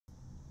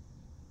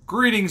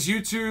Greetings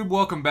YouTube,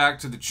 welcome back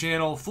to the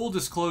channel. Full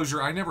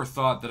disclosure, I never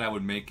thought that I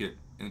would make it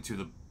into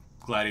the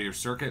gladiator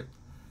circuit.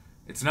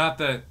 It's not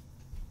that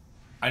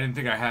I didn't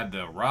think I had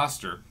the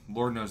roster,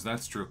 Lord knows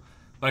that's true,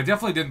 but I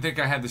definitely didn't think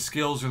I had the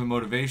skills or the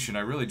motivation. I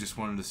really just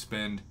wanted to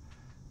spend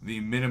the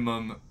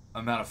minimum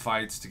amount of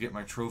fights to get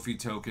my trophy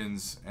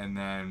tokens and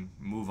then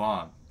move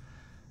on.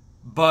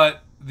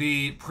 But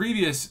the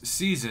previous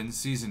season,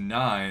 Season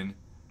 9,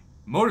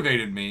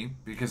 motivated me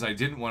because I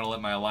didn't want to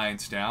let my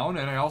alliance down,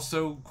 and I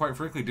also, quite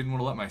frankly, didn't want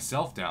to let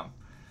myself down.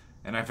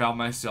 And I found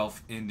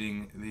myself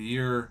ending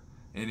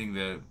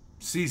the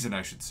season,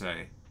 I should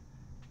say,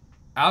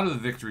 out of the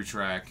victory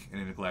track and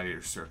in the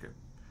gladiator circuit.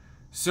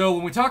 So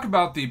when we talk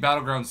about the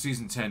Battleground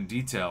Season 10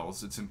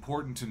 details, it's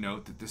important to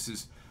note that this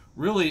is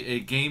really a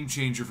game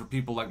changer for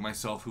people like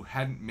myself who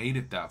hadn't made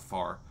it that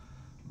far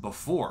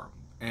before.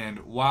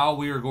 And while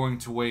we are going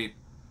to wait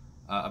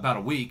about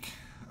a week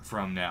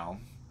from now,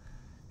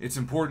 it's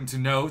important to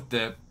note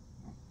that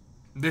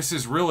this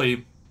is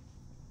really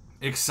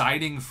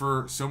exciting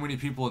for so many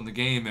people in the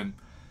game. And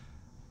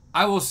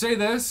I will say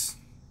this,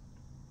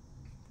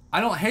 I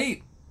don't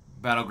hate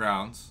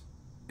Battlegrounds.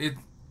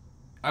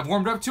 I've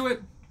warmed up to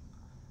it.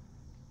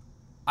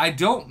 I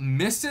don't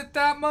miss it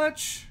that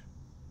much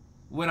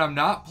when I'm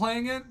not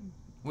playing it,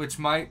 which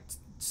might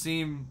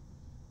seem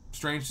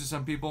strange to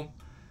some people.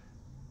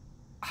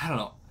 I don't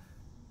know.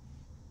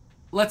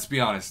 Let's be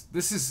honest.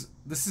 This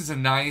is a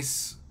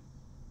nice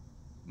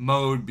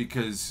mode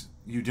because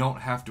you don't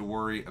have to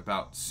worry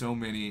about so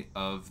many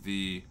of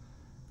the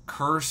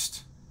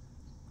cursed,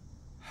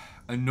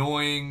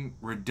 annoying,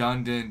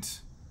 redundant,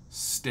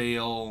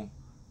 stale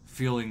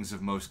feelings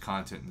of most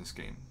content in this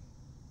game.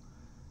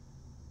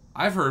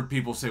 I've heard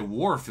people say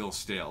war feels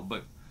stale,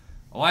 but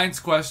Alliance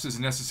Quest is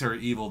a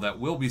necessary evil that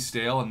will be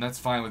stale, and that's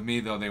fine with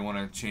me, though they want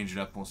to change it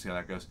up. We'll see how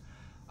that goes.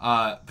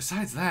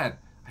 Besides that,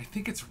 I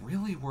think it's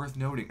really worth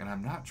noting, and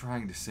I'm not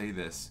trying to say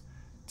this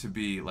to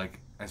be like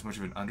as much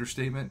of an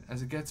understatement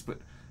as it gets, but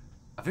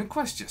Event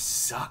Quest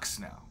just sucks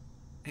now.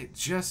 It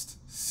just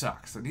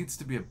sucks. There needs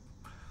to be a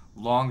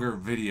longer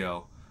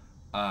video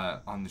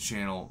on the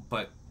channel,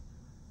 but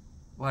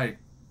like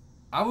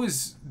I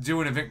was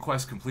doing Event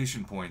Quest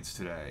completion points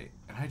today,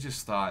 and I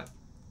just thought,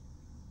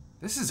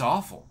 this is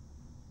awful.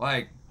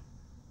 Like,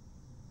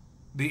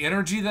 the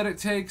energy that it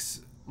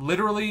takes,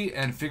 literally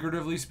and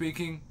figuratively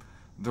speaking,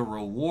 the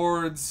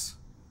rewards,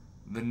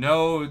 the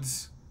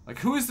nodes, like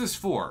who is this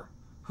for?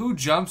 Who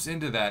jumps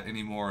into that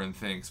anymore and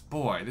thinks,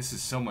 boy, this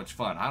is so much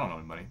fun? I don't know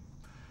anybody.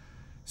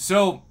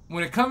 So,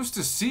 when it comes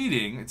to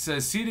seeding, it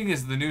says seeding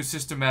is the new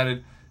system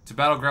added to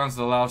Battlegrounds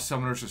that allows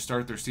summoners to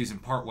start their season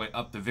partway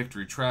up the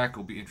victory track. It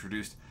will be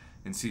introduced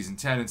in Season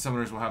 10, and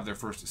summoners will have their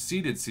first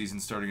seeded season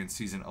starting in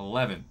Season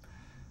 11.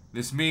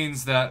 This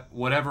means that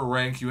whatever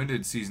rank you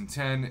ended Season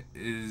 10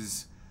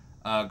 is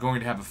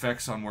going to have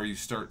effects on where you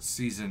start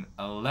Season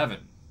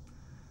 11.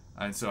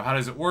 And so how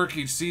does it work?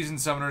 Each season,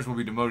 summoners will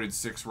be demoted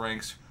 6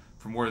 ranks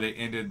from where they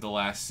ended the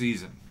last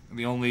season. And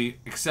the only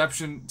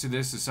exception to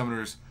this is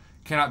summoners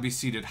cannot be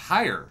seeded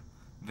higher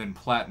than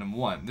Platinum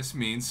 1. This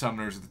means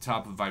summoners at the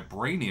top of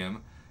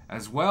Vibranium,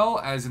 as well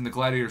as in the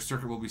Gladiator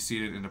Circuit, will be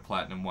seeded into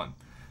Platinum 1.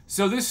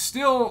 So this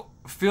still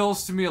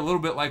feels to me a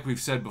little bit like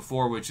we've said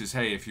before, which is,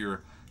 hey, if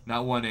you're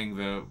not wanting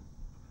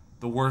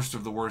the worst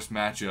of the worst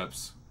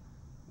matchups,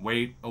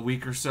 wait a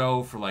week or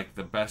so for like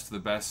the best of the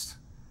best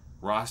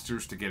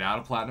rosters to get out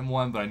of Platinum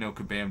 1, but I know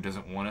Kabam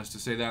doesn't want us to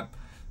say that.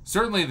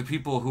 Certainly the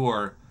people who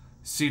are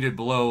seated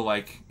below,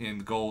 like in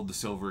gold, the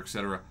silver,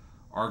 etc.,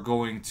 are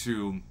going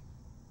to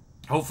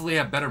hopefully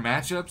have better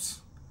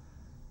matchups.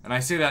 And I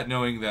say that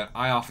knowing that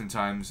I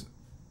oftentimes,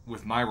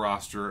 with my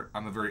roster,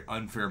 I'm a very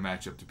unfair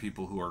matchup to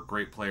people who are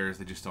great players.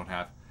 They just don't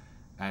have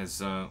as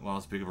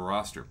big of a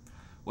roster.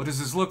 What does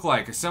this look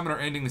like? A summoner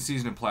ending the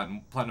season in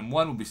Platinum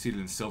 1 will be seated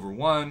in Silver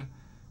 1,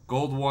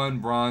 Gold 1,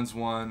 Bronze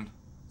 1,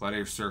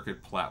 Gladiator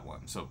Circuit, Plat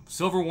 1. So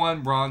Silver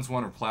 1, Bronze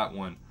 1, or Plat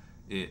 1,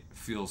 it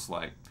feels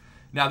like.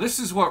 Now this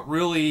is what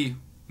really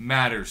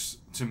matters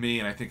to me,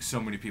 and I think so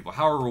many people.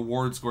 How are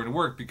rewards going to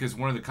work? Because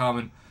one of the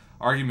common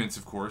arguments,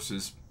 of course,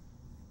 is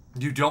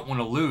you don't want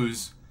to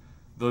lose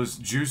those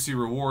juicy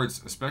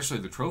rewards, especially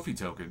the trophy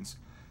tokens,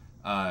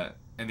 and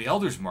the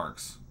Elder's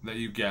Marks that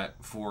you get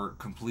for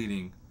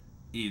completing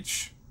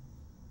each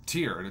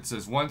tier. And it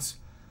says once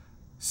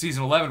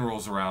Season 11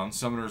 rolls around,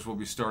 summoners will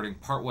be starting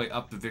partway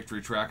up the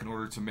victory track in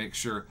order to make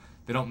sure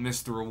they don't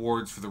miss the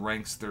rewards for the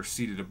ranks they're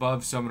seated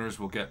above. Summoners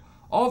will get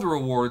all the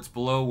rewards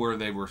below where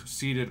they were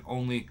seated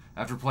only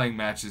after playing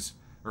matches,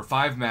 or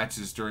 5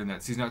 matches during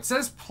that season. Now it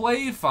says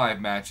play 5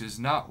 matches,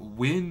 not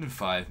win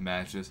 5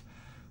 matches,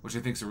 which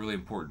I think is a really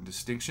important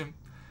distinction.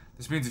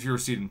 This means if you were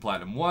seated in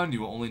Platinum 1,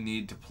 you will only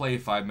need to play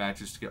 5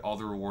 matches to get all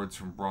the rewards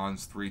from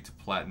Bronze 3 to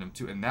Platinum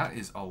 2, and that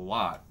is a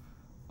lot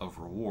of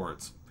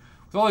rewards.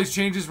 With all these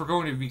changes, we're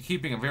going to be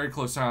keeping a very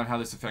close eye on how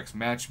this affects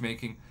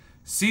matchmaking,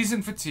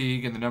 season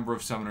fatigue, and the number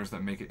of summoners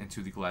that make it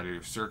into the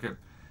Gladiator Circuit.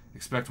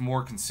 Expect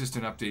more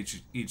consistent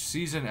updates each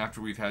season after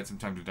we've had some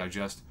time to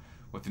digest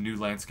what the new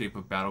landscape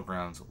of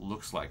Battlegrounds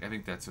looks like. I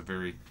think that's a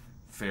very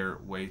fair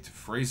way to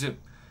phrase it.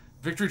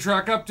 Victory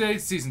track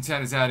updates. Season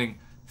 10 is adding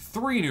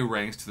 3 new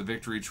ranks to the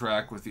victory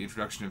track with the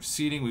introduction of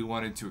seeding. We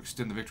wanted to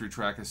extend the victory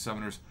track as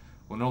summoners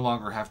will no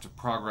longer have to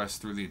progress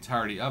through the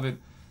entirety of it.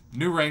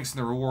 New ranks and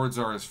the rewards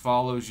are as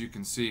follows. You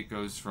can see it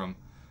goes from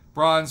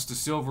bronze to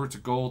silver to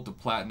gold to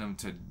platinum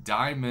to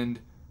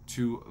diamond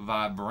to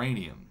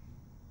vibranium.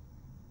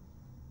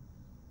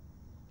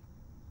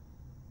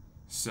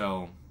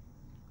 So,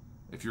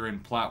 if you're in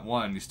Plat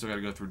 1, you still got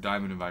to go through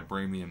diamond and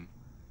vibranium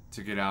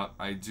to get out.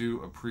 I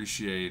do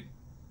appreciate,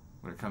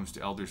 when it comes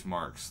to Elder's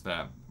Marks,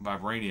 that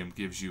vibranium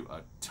gives you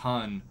a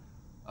ton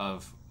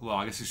of, well,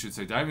 I guess I should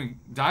say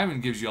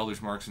diamond gives you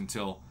Elder's Marks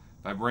until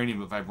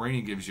vibranium, but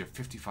vibranium gives you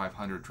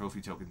 5,500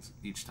 trophy tokens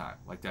each time.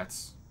 Like,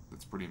 that's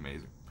pretty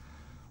amazing.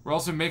 We're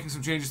also making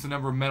some changes to the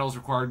number of medals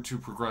required to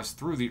progress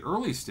through the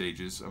early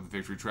stages of the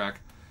victory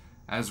track.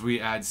 As we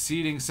add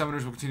seeding,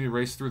 summoners will continue to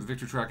race through the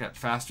victory track at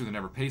faster than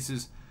ever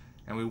paces,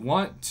 and we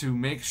want to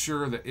make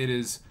sure that it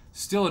is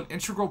still an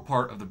integral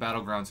part of the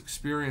Battlegrounds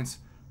experience.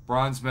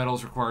 Bronze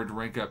medals required to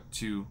rank up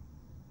to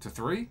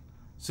 3.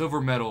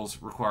 Silver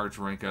medals required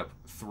to rank up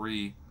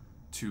 3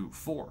 to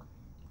 4.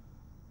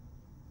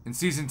 In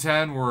Season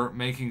 10, we're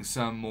making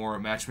some more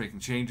matchmaking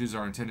changes.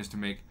 Our intent is to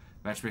make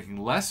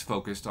matchmaking less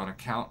focused on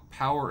account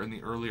power in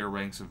the earlier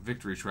ranks of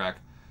Victory Track.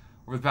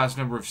 Over the past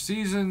number of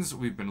seasons,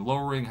 we've been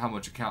lowering how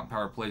much account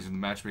power plays in the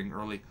matchmaking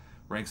early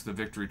ranks of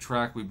the Victory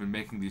Track. We've been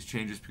making these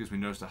changes because we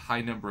noticed a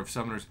high number of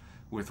summoners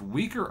with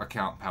weaker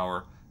account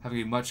power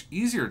having a much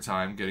easier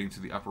time getting to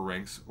the upper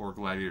ranks or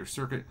Gladiator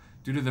Circuit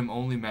due to them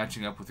only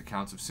matching up with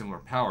accounts of similar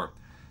power.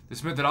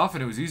 This meant that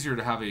often it was easier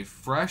to have a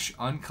fresh,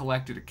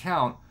 uncollected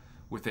account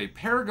with a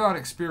Paragon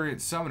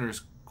experienced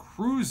summoners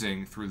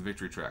cruising through the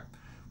victory track.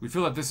 We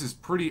feel that this is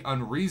pretty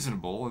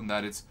unreasonable and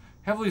that it's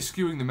heavily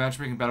skewing the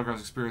matchmaking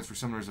Battlegrounds experience for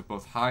summoners of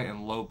both high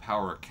and low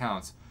power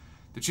accounts.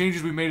 The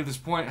changes we made at this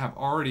point have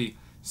already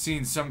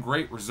seen some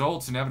great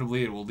results.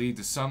 Inevitably, it will lead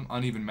to some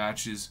uneven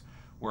matches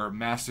where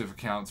massive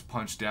accounts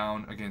punch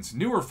down against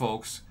newer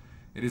folks.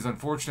 It is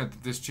unfortunate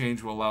that this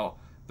change will allow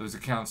those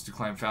accounts to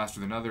climb faster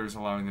than others,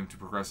 allowing them to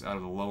progress out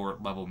of the lower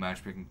level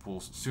matchmaking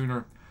pools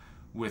sooner.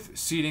 With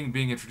seeding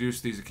being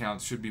introduced, these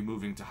accounts should be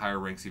moving to higher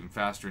ranks even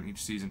faster. In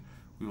each season,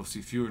 we will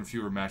see fewer and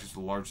fewer matches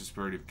with a large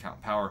disparity of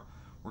account power.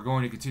 We're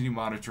going to continue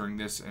monitoring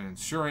this and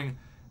ensuring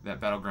that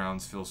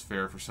Battlegrounds feels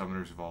fair for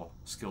summoners of all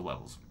skill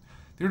levels.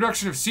 The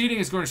introduction of seeding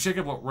is going to shake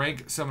up what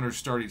rank summoners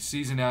start each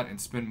season at and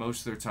spend most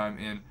of their time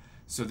in,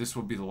 so this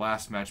will be the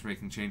last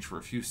matchmaking change for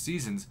a few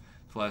seasons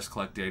to let us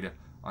collect data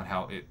on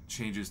how it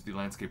changes the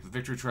landscape of the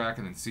victory track.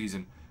 And then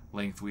season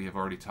length we have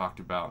already talked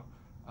about.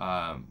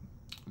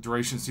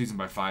 Duration season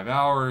by 5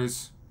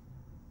 hours,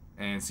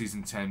 and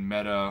season 10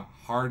 meta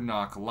Hard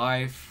Knock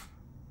Life,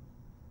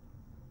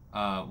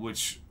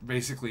 which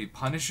basically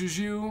punishes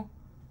you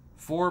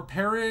for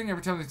parrying.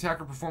 Every time the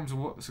attacker performs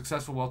a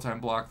successful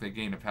well-timed block, they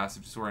gain a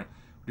passive disorient,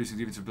 reducing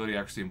defensive ability,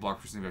 accuracy, and block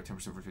precision by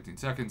 10% for 15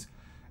 seconds.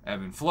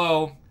 Ebb and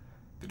flow.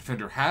 The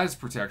defender has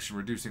protection,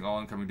 reducing all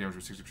incoming damage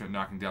by 60%.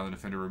 Knocking down the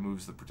defender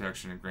removes the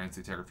protection and grants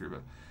the attacker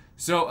fear.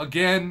 So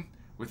again,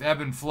 with ebb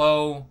and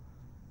flow,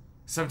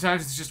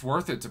 sometimes it's just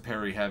worth it to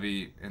parry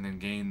heavy and then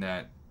gain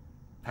that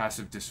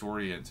passive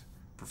disorient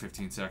for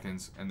 15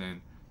 seconds, and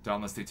then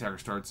unless the attacker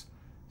starts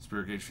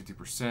spirit gauge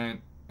 50%,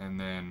 and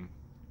then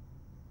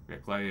we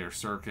got Gladiator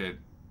Circuit,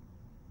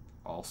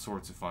 all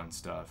sorts of fun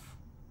stuff,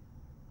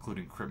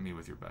 including crit me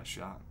with your best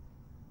shot,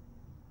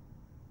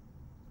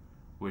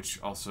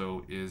 which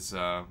also is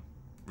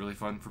really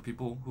fun for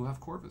people who have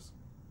Corvus.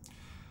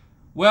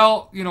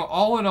 Well, you know,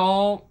 all in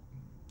all,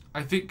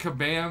 I think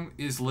Kabam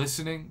is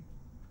listening.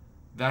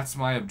 That's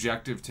my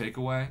objective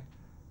takeaway.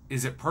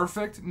 Is it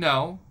perfect?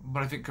 No,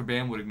 but I think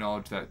Kabam would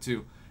acknowledge that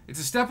too. It's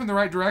a step in the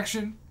right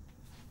direction.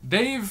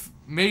 They've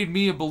made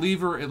me a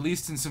believer, at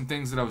least in some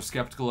things that I was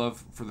skeptical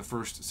of for the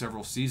first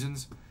several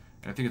seasons,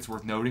 and I think it's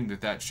worth noting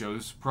that that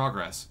shows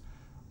progress.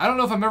 I don't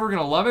know if I'm ever going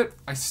to love it.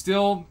 I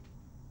still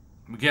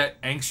get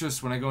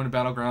anxious when I go into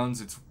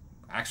Battlegrounds. It's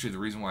actually the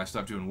reason why I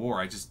stopped doing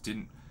War. I just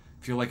didn't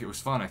feel like it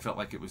was fun. I felt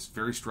like it was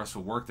very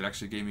stressful work that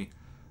actually gave me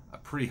a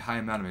pretty high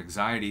amount of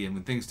anxiety, and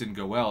when things didn't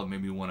go well, it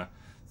made me want to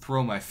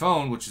throw my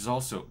phone, which is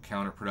also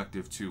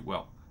counterproductive to,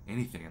 well,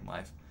 anything in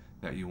life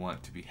that you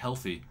want to be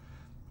healthy.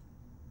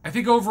 I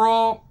think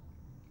overall,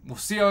 we'll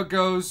see how it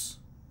goes,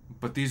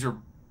 but these are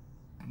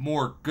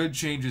more good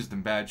changes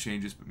than bad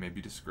changes, but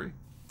maybe disagree.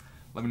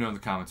 Let me know in the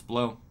comments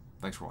below.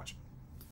 Thanks for watching.